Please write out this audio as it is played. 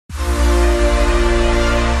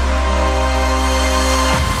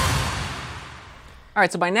All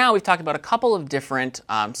right, so by now we've talked about a couple of different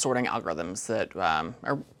sorting algorithms that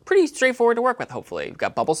are pretty straightforward to work with, hopefully. We've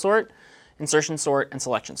got bubble sort, insertion sort, and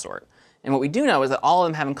selection sort. And what we do know is that all of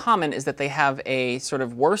them have in common is that they have a sort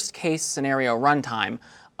of worst case scenario runtime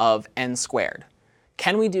of n squared.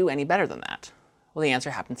 Can we do any better than that? Well, the answer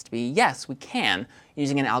happens to be yes, we can,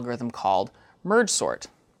 using an algorithm called merge sort.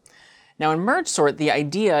 Now in merge sort, the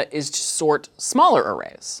idea is to sort smaller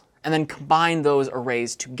arrays and then combine those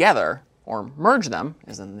arrays together, or merge them,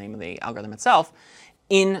 is the name of the algorithm itself,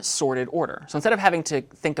 in sorted order. So instead of having to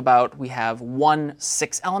think about we have one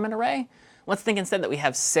 6-element array, let's think instead that we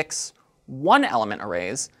have 6 1-element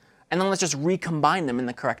arrays, and then let's just recombine them in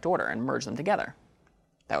the correct order and merge them together.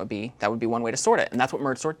 That would be one way to sort it, and that's what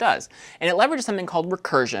merge sort does. And it leverages something called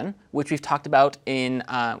recursion, which we've talked about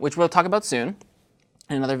which we'll talk about soon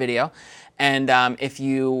in another video. And if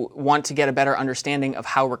you want to get a better understanding of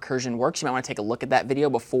how recursion works, you might want to take a look at that video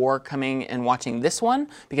before coming and watching this one,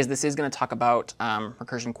 because this is going to talk about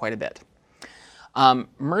recursion quite a bit.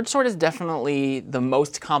 Merge sort is definitely the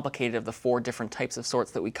most complicated of the 4 different types of sorts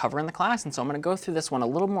that we cover in the class, and so I'm going to go through this one a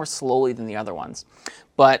little more slowly than the other ones.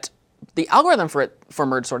 But the algorithm for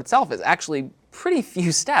merge sort itself is actually pretty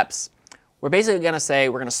few steps. We're basically going to say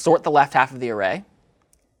we're going to sort the left half of the array,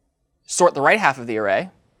 sort the right half of the array,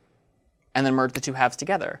 and then merge the 2 halves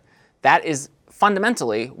together. That is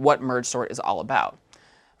fundamentally what merge sort is all about.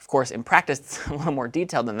 Of course, in practice, it's a little more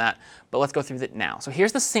detailed than that, but let's go through it now. So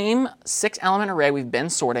here's the same 6-element array we've been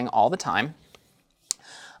sorting all the time.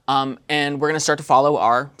 And we're going to start to follow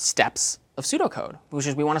our steps of pseudocode, which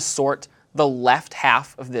is we want to sort the left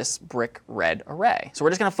half of this brick red array. So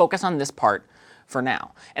we're just going to focus on this part for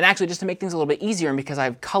now. And actually, just to make things a little bit easier, and because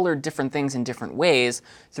I've colored different things in different ways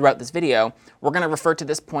throughout this video, we're going to refer to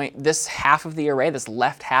this half of the array, this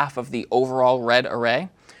left half of the overall red array.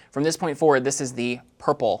 From this point forward, this is the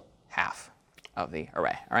purple half of the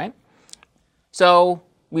array, all right? So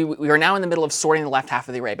we are now in the middle of sorting the left half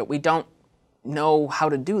of the array, but we don't know how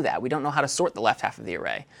to do that. We don't know how to sort the left half of the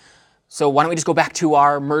array. So why don't we just go back to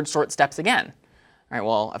our merge sort steps again? All right,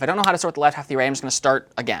 well, if I don't know how to sort the left half of the array, I'm just going to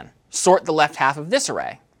start again. Sort the left half of this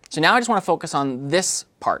array. So now I just want to focus on this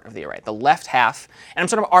part of the array, the left half. And I'm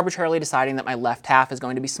sort of arbitrarily deciding that my left half is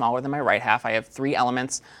going to be smaller than my right half. I have 3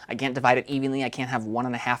 elements. I can't divide it evenly. I can't have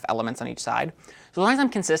 1.5 elements on each side. So as long as I'm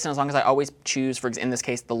consistent, as long as I always choose, in this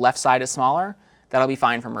case, the left side is smaller, that'll be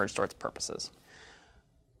fine for merge sort's purposes.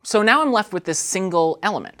 So now I'm left with this single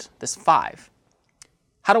element, this 5.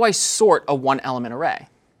 How do I sort a 1-element array?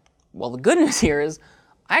 Well, the good news here is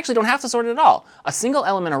I actually don't have to sort it at all. A single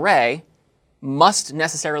element array must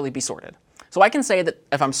necessarily be sorted. So I can say that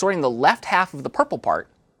if I'm sorting the left half of the purple part,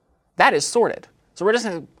 that is sorted. So we're just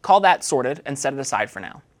going to call that sorted and set it aside for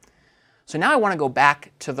now. So now I want to go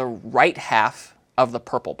back to the right half of the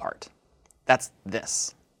purple part. That's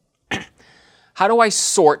this. How do I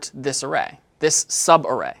sort this array, this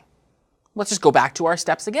subarray? Let's just go back to our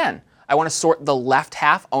steps again. I want to sort the left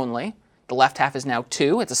half only. The left half is now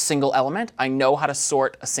 2. It's a single element. I know how to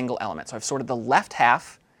sort a single element. So I've sorted the left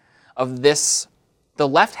half of this, the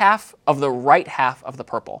left half of the right half of the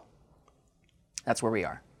purple. That's where we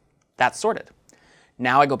are. That's sorted.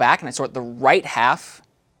 Now I go back and I sort the right half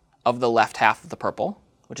of the left half of the purple,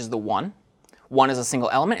 which is the 1. 1 is a single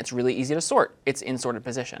element. It's really easy to sort. It's in sorted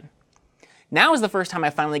position. Now is the first time I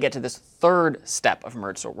finally get to this 3rd step of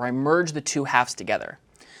merge sort, where I merge the 2 halves together.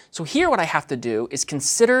 So here what I have to do is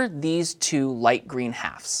consider these 2 light green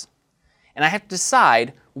halves. And I have to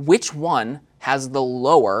decide which one has the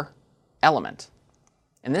lower element.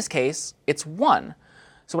 In this case, it's 1.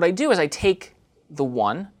 So what I do is I take the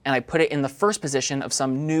 1 and I put it in the first position of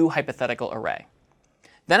some new hypothetical array.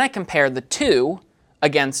 Then I compare the 2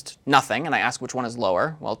 against nothing, and I ask which one is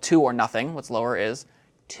lower. Well, 2 or nothing, what's lower is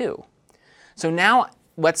 2. So now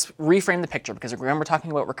let's reframe the picture, because remember we're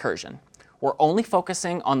talking about recursion. We're only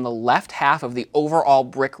focusing on the left half of the overall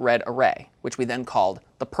brick red array, which we then called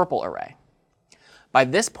the purple array. By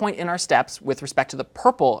this point in our steps, with respect to the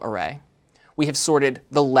purple array, we have sorted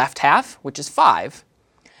the left half, which is 5,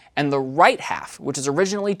 and the right half, which is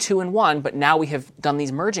originally 2 and 1, but now we have done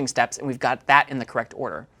these merging steps and we've got that in the correct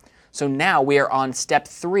order. So now we are on step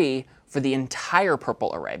 3 for the entire purple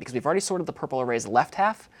array, because we've already sorted the purple array's left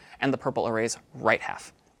half and the purple array's right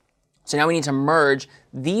half. So now we need to merge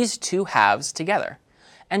these 2 halves together.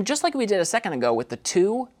 And just like we did a second ago with the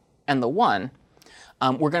 2 and the 1,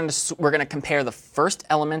 we're going to compare the first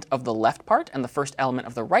element of the left part and the first element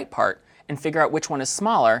of the right part and figure out which one is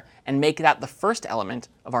smaller and make that the first element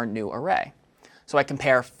of our new array. So I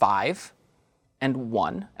compare 5 and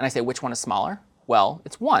 1, and I say which one is smaller? Well,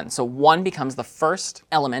 it's 1. So 1 becomes the first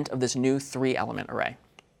element of this new 3-element array.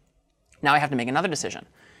 Now I have to make another decision.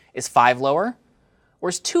 Is 5 lower or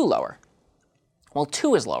is 2 lower? Well,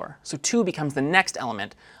 2 is lower, so 2 becomes the next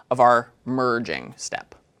element of our merging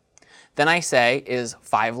step. Then I say, is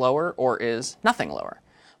 5 lower or is nothing lower?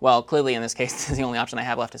 Well, clearly in this case, the only option I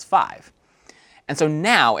have left is 5. And so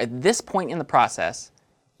now, at this point in the process,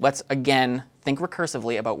 let's again think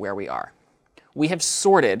recursively about where we are. We have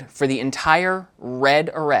sorted for the entire red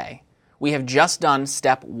array. We have just done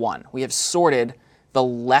step 1. We have sorted the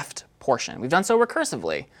left portion. We've done so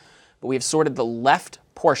recursively, but we have sorted the left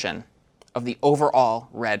portion of the overall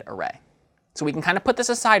red array. So we can kind of put this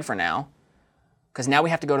aside for now, because now we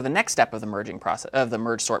have to go to the next step of the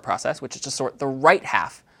merge sort process, which is to sort the right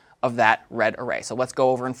half of that red array. So let's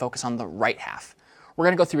go over and focus on the right half. We're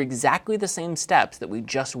going to go through exactly the same steps that we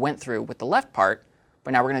just went through with the left part,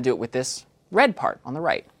 but now we're going to do it with this red part on the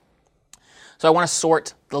right. So I want to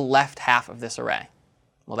sort the left half of this array.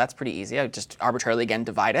 Well, that's pretty easy. I just arbitrarily, again,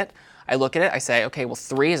 divide it. I look at it. I say, OK, well,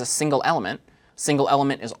 3 is a single element. Single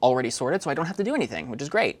element is already sorted, so I don't have to do anything, which is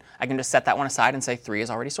great. I can just set that one aside and say 3 is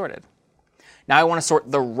already sorted. Now I want to sort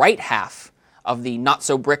the right half of the not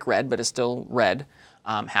so brick red, but is still red,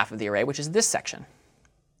 half of the array, which is this section.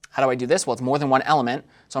 How do I do this? Well, it's more than one element,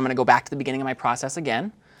 so I'm going to go back to the beginning of my process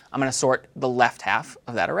again. I'm going to sort the left half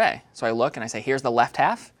of that array. So I look and I say, here's the left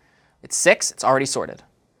half. It's 6. It's already sorted.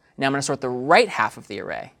 Now I'm going to sort the right half of the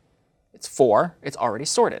array. It's 4. It's already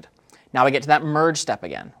sorted. Now I get to that merge step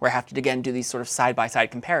again, where I have to, again, do these sort of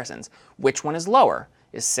side-by-side comparisons. Which one is lower?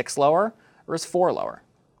 Is 6 lower or is 4 lower?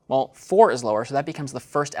 Well, 4 is lower, so that becomes the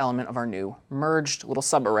first element of our new merged little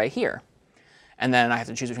subarray here. And then I have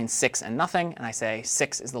to choose between 6 and nothing, and I say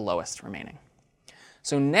 6 is the lowest remaining.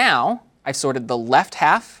 So now I've sorted the left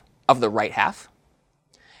half of the right half,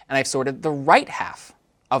 and I've sorted the right half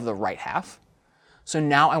of the right half. So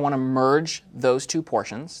now I want to merge those two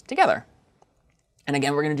portions together. And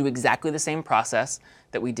again, we're going to do exactly the same process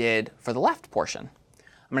that we did for the left portion.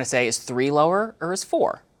 I'm going to say, is 3 lower or is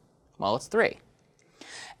 4? Well, it's 3.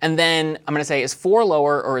 And then I'm going to say, is 4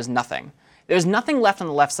 lower or is nothing? There's nothing left on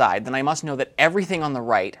the left side, then I must know that everything on the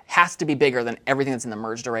right has to be bigger than everything that's in the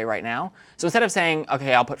merged array right now. So instead of saying,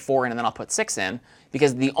 OK, I'll put 4 in and then I'll put 6 in,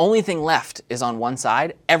 because the only thing left is on one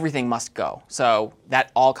side, everything must go. So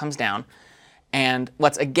that all comes down. And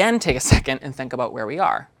let's again take a second and think about where we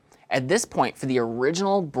are. At this point, for the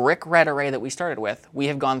original brick red array that we started with, we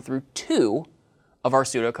have gone through 2 of our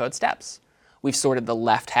pseudocode steps. We've sorted the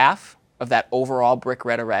left half of that overall brick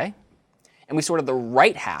red array, and we sorted the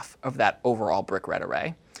right half of that overall brick red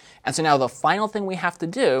array. And so now the final thing we have to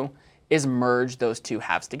do is merge those two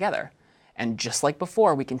halves together. And just like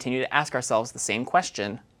before, we continue to ask ourselves the same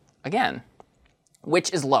question again.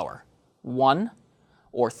 Which is lower, 1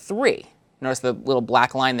 or 3? Notice the little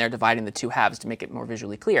black line there dividing the two halves to make it more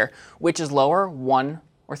visually clear. Which is lower, 1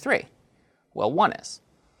 or 3? Well, 1 is.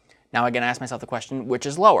 Now again, I ask myself the question, which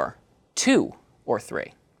is lower, 2 or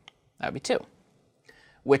 3? That would be 2.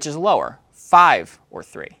 Which is lower, 5 or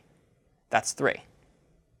 3? That's 3.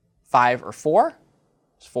 5 or 4?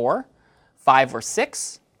 It's 4. 5 or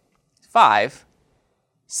 6? 5.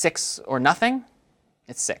 6 or nothing?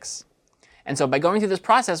 It's 6. And so by going through this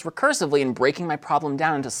process recursively and breaking my problem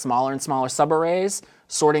down into smaller and smaller subarrays,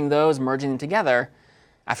 sorting those, merging them together,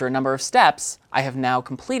 after a number of steps, I have now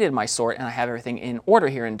completed my sort, and I have everything in order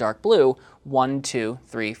here in dark blue, 1, 2,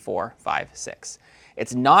 3, 4, 5, 6.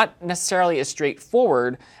 It's not necessarily as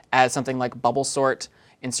straightforward as something like bubble sort,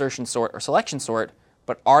 insertion sort, or selection sort,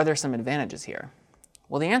 but are there some advantages here?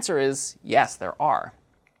 Well, the answer is yes, there are.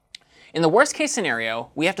 In the worst case scenario,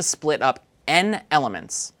 we have to split up n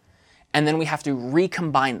elements, and then we have to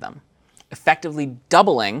recombine them, effectively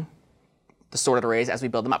doubling the sorted arrays as we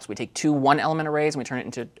build them up. So we take 2 one-element arrays and we turn it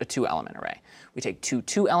into a 2-element array. We take 2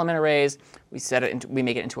 two-element arrays, we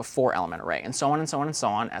make it into a 4-element array, and so on and so on and so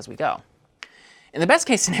on as we go. In the best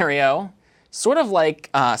case scenario, sort of like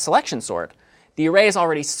selection sort, the array is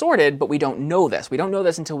already sorted, but we don't know this. We don't know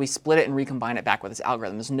this until we split it and recombine it back with this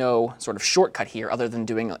algorithm. There's no sort of shortcut here other than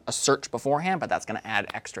doing a search beforehand, but that's going to add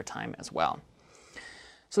extra time as well.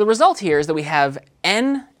 So the result here is that we have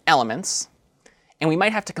n elements, and we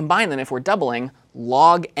might have to combine them if we're doubling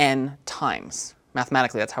log n times.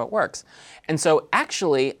 Mathematically, that's how it works. And so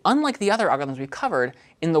actually, unlike the other algorithms we've covered,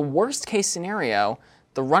 in the worst case scenario,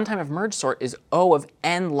 the runtime of merge sort is O of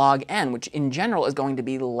n log n, which in general is going to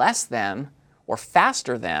be less than or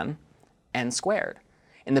faster than n squared.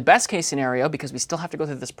 In the best case scenario, because we still have to go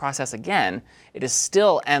through this process again, it is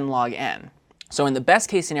still n log n. So in the best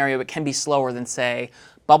case scenario, it can be slower than, say,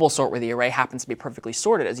 bubble sort, where the array happens to be perfectly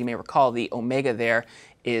sorted. As you may recall, the omega there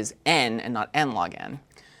is n and not n log n.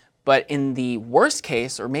 But in the worst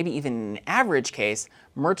case, or maybe even an average case,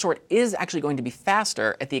 merge sort is actually going to be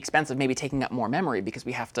faster at the expense of maybe taking up more memory because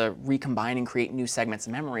we have to recombine and create new segments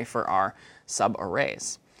of memory for our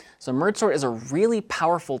subarrays. So merge sort is a really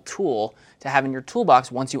powerful tool to have in your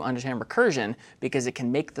toolbox once you understand recursion because it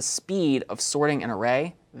can make the speed of sorting an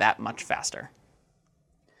array that much faster.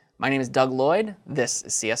 My name is Doug Lloyd. This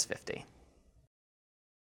is CS50.